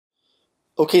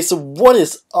Okay, so what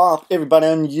is up everybody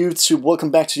on YouTube? Welcome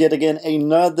back to yet again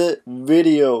another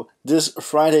video this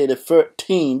Friday the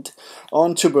 13th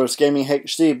on Tubers Gaming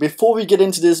HD. Before we get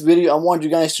into this video, I want you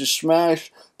guys to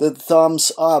smash the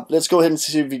thumbs up. Let's go ahead and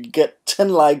see if we can get 10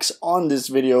 likes on this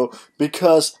video,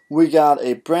 because we got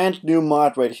a brand new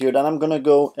mod right here that I'm gonna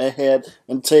go ahead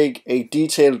and take a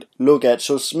detailed look at.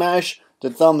 So smash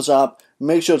the thumbs up.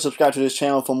 Make sure to subscribe to this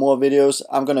channel for more videos.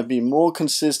 I'm gonna be more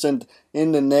consistent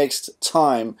in the next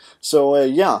time. So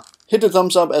yeah, hit the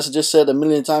thumbs up as I just said a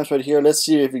million times right here. Let's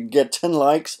see if we can get 10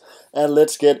 likes and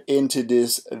let's get into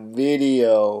this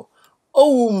video.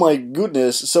 Oh my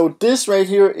goodness, so this right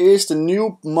here is the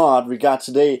new mod we got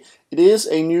today. It is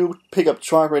a new pickup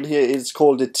truck right here. It's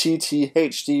called the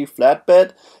TTHD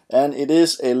Flatbed, and it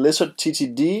is a Lizard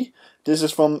TTD. This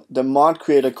is from the mod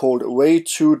creator called Way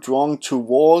Too Drunk to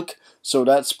Walk. So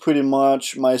that's pretty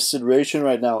much my situation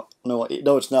right now. No,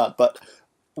 it's not, but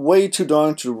Way Too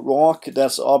Drunk to Walk,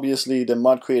 that's obviously the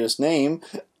mod creator's name,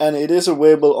 and it is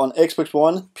available on Xbox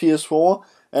One, PS4,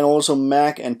 and also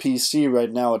Mac and PC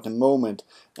right now at the moment.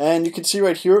 And you can see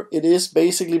right here, it is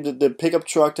basically the pickup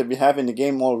truck that we have in the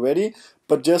game already,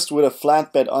 but just with a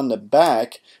flatbed on the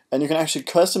back, and you can actually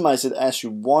customize it as you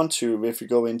want to. If you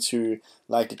go into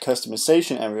like the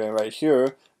customization area right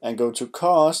here and go to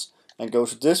cars and go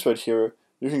to this right here,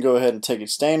 you can go ahead and take it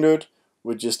standard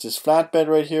with just this flatbed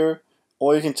right here,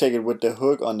 or you can take it with the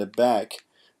hook on the back,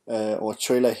 or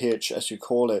trailer hitch as you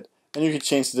call it, and you can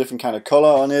change the different kind of color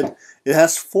on it. It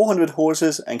has 400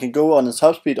 horses and can go on a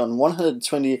top speed on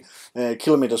 120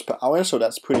 kilometers per hour, so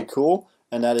that's pretty cool,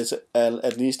 and that is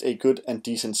at least a good and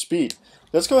decent speed.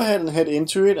 Let's go ahead and head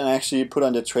into it and actually put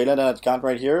on the trailer that I've got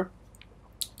right here.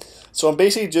 So I'm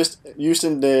basically just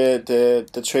using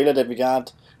the trailer that we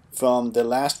got from the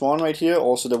last one right here,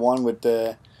 also the one with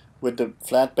the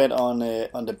flatbed on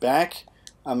the back.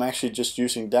 I'm actually just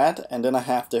using that, and then I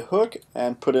have the hook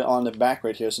and put it on the back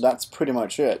right here. So that's pretty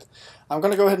much it. I'm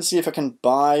gonna go ahead and see if I can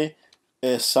buy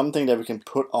something that we can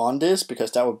put on this,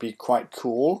 because that would be quite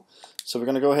cool. So we're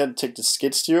gonna go ahead and take the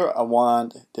skid steer. I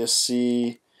want the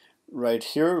C right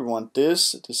here. We want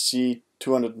this, the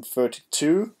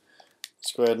C232.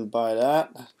 Let's go ahead and buy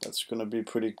that. That's gonna be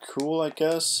pretty cool, I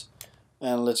guess.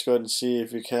 And let's go ahead and see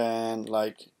if we can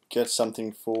like get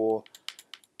something for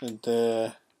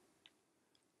the,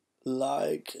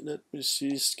 like, let me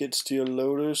see, skid steer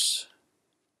loaders.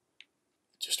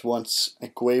 Just wants a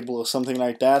Gwable or something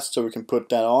like that, so we can put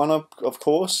that on, of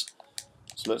course.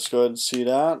 So let's go ahead and see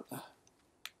that.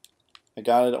 I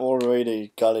got it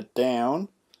already, got it down.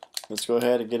 Let's go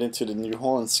ahead and get into the New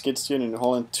Holland skid steer, New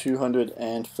Holland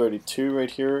 232 right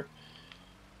here.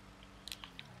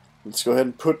 Let's go ahead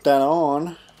and put that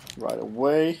on right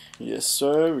away. Yes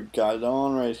sir, we got it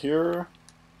on right here.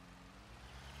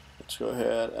 Let's go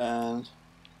ahead and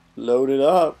load it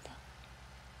up.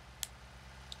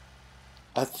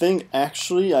 I think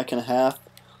actually I can have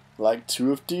like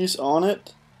 2 of these on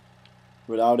it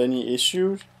without any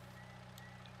issues.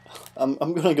 I'm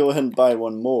gonna go ahead and buy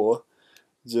one more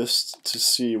just to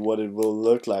see what it will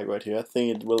look like right here. I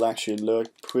think it will actually look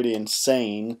pretty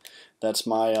insane. That's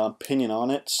my opinion on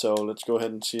it. So let's go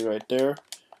ahead and see right there,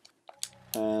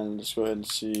 and let's go ahead and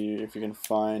see if we can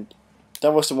find.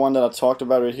 That was the one that I talked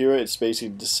about right here. It's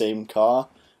basically the same car,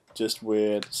 just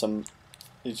with some.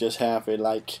 You just have a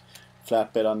like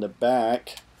flatbed on the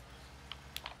back.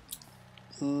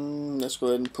 Let's go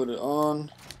ahead and put it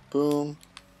on. Boom.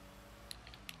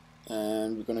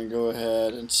 And we're gonna go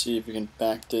ahead and see if we can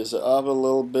back this up a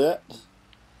little bit.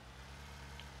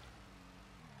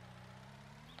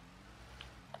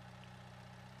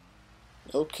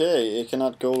 Okay, it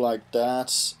cannot go like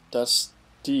that. That's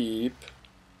deep.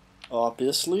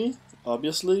 Obviously.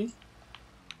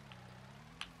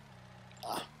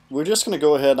 We're just gonna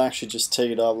go ahead and actually just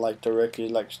take it up like directly,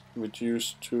 like we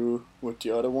used to with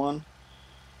the other one.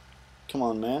 Come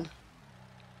on, man.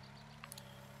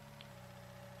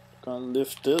 Gonna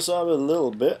lift this up a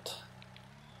little bit,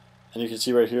 and you can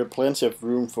see right here plenty of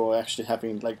room for actually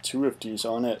having like 2 of these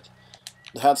on it.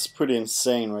 That's pretty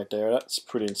insane right there. That's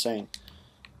pretty insane.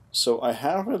 So I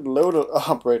have it loaded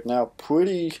up right now,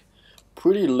 pretty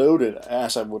loaded,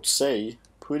 as I would say.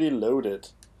 Pretty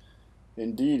loaded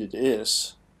indeed it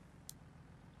is.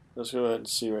 Let's go ahead and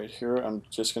see right here. I'm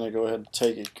just gonna go ahead and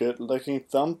take a good looking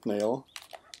thumbnail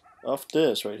of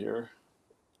this right here.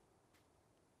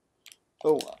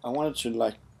 Oh, I wanted to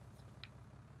like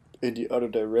in the other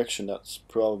direction. That's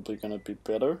probably gonna be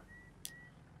better.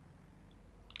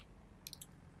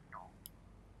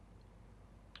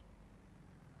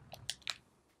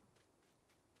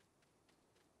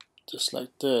 Just like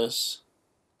this.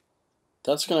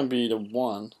 That's gonna be the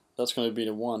one. that's gonna be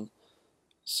the one.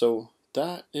 So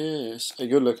that is a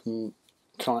good looking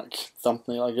kind of like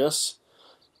thumbnail, I guess.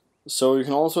 So you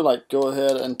can also like go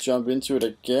ahead and jump into it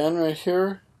again right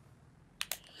here.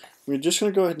 We're just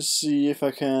gonna go ahead and see if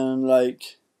I can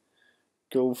like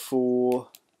go for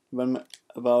one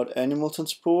about animal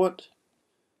transport.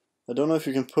 I don't know if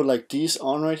you can put like these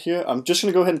on right here. I'm just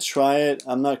gonna go ahead and try it.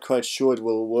 I'm not quite sure it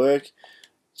will work.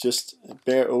 Just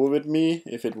bear over with me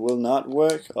if it will not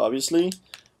work, obviously.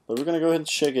 But we're gonna go ahead and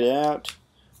check it out.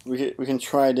 We can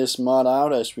try this mod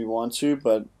out as we want to,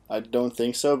 but I don't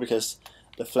think so because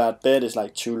the flatbed is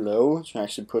like too low to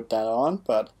actually put that on.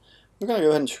 But we're gonna go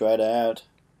ahead and try it out.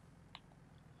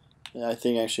 Yeah, I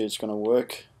think actually it's gonna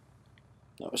work.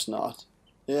 No, it's not.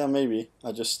 Yeah, maybe.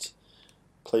 I just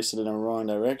placed it in the wrong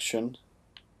direction.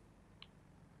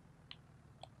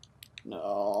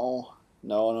 No.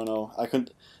 I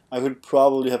could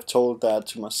probably have told that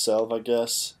to myself, I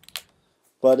guess.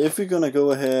 But if we're gonna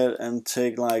go ahead and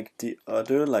take like the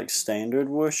other like standard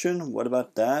version, what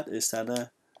about that? Is that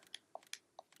a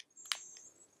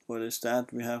what is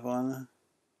that we have on?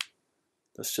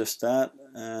 That's just that.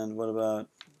 And what about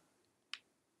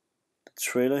the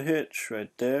trailer hitch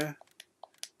right there?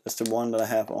 That's the one that I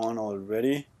have on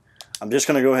already. I'm just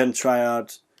gonna go ahead and try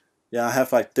out. Yeah, I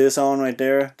have like this on right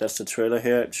there. That's the trailer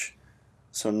hitch.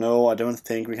 So no, I don't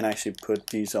think we can actually put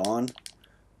these on.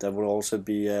 That would also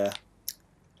be a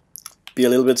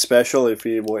little bit special if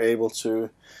we were able to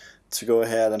go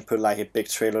ahead and put like a big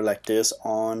trailer like this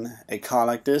on a car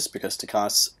like this, because the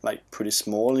car's like pretty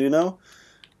small, you know.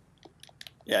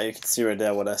 Yeah, you can see right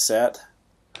there what I said.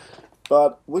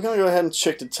 But we're gonna go ahead and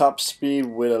check the top speed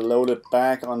with a loaded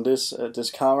back on this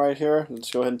this car right here.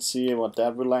 Let's go ahead and see what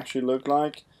that will actually look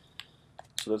like.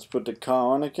 So let's put the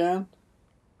car on again,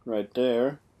 right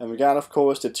there. And we got, of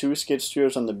course, the 2 skid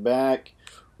steers on the back,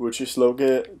 which is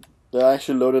located. They're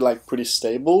actually loaded like pretty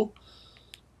stable.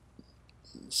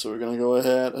 So we're gonna go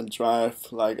ahead and drive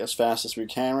like as fast as we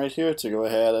can right here to go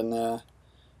ahead and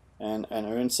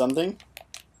earn something.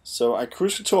 So I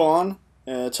cruise control on,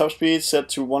 top speed set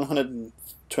to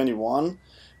 121,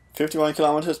 51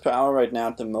 kilometers per hour right now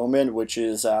at the moment, which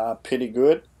is pretty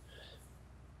good.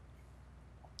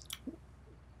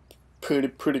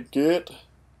 Pretty good.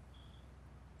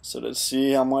 So let's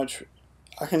see how much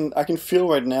I can feel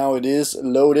right now. It is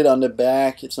loaded on the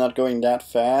back. It's not going that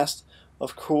fast.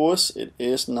 Of course, it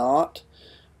is not,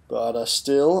 but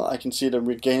still, I can see the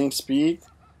regaining speed,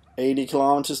 80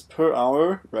 kilometers per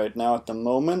hour right now at the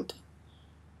moment.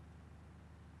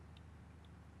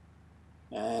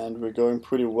 And we're going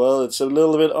pretty well. It's a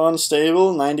little bit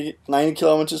unstable, 90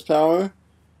 kilometers per hour.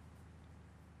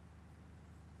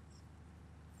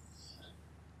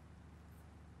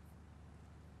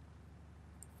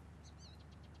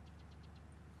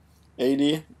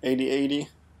 $80,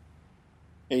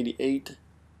 88,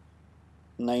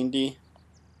 90.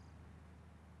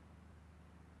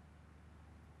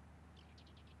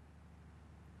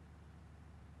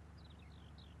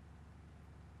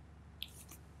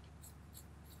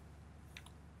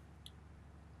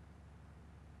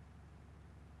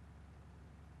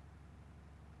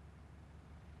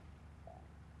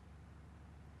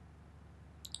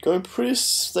 Going pretty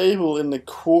stable in the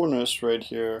corners right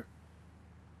here.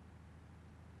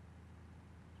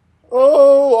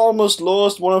 Oh, almost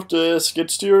lost one of the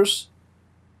skid steers.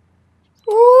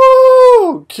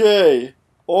 Okay,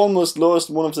 almost lost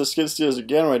one of the skid steers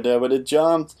again right there, but it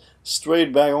jumped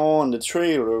straight back on the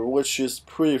trailer, which is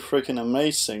pretty freaking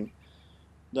amazing.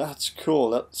 That's cool,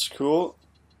 that's cool.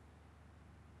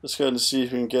 Let's go ahead and see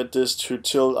if we can get this to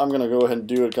tilt. I'm gonna go ahead and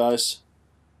do it, guys.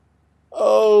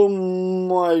 Oh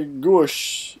my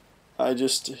gosh, I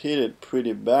just hit it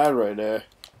pretty bad right there.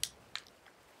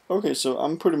 Okay, so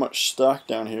I'm pretty much stuck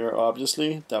down here,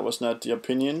 obviously. That was not the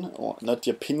opinion, or not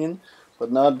the opinion,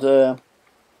 but not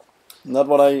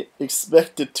what I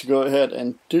expected to go ahead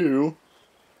and do.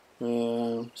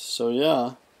 So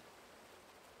yeah,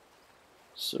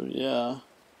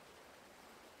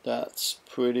 that's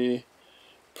pretty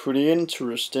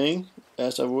interesting,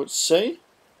 as I would say.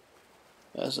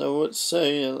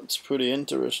 It's pretty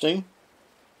interesting.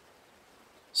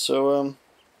 So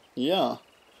yeah,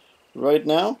 right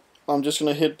now I'm just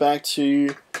gonna hit back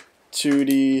to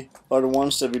the other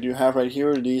ones that we do have right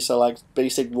here. These are like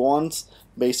basic ones,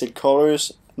 basic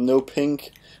colors, no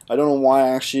pink. I don't know why I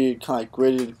actually kind of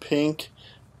graded pink,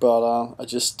 but I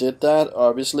just did that,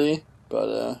 obviously.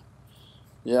 But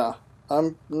yeah,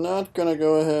 I'm not gonna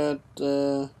go ahead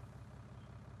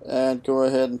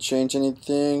and change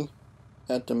anything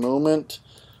at the moment,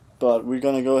 but we're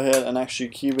gonna go ahead and actually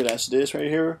keep it as it is right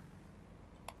here.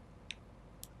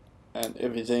 and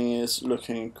everything is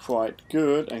looking quite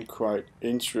good and quite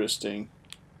interesting.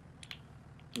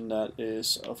 And that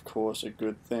is of course a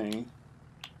good thing.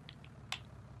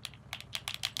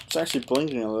 It's actually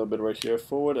blinking a little bit right here,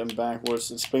 forward and backwards.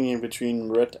 It's blinking between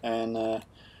red and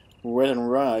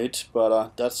right,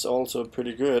 but that's also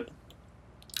pretty good.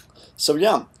 So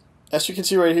yeah, as you can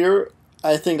see right here,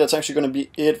 I think that's actually going to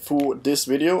be it for this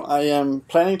video. I am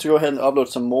planning to go ahead and upload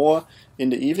some more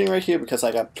in the evening right here because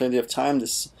I got plenty of time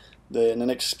in the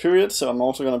next period. So I'm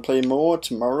also going to play more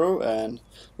tomorrow and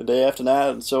the day after that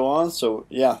and so on. So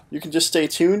yeah, you can just stay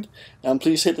tuned and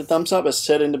please hit the thumbs up as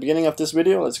said in the beginning of this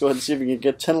video. Let's go ahead and see if we can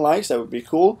get 10 likes. That would be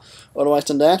cool. Otherwise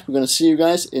than that, we're going to see you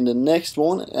guys in the next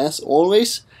one as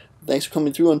always. Thanks for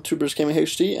coming through on Tubers Gaming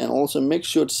HD, and also make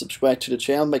sure to subscribe to the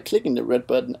channel by clicking the red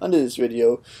button under this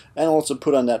video, and also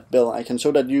put on that bell icon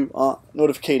so that you are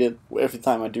notified every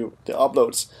time I do the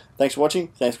uploads. Thanks for watching,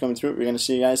 thanks for coming through. We're going to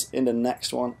see you guys in the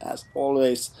next one as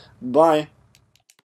always. Bye!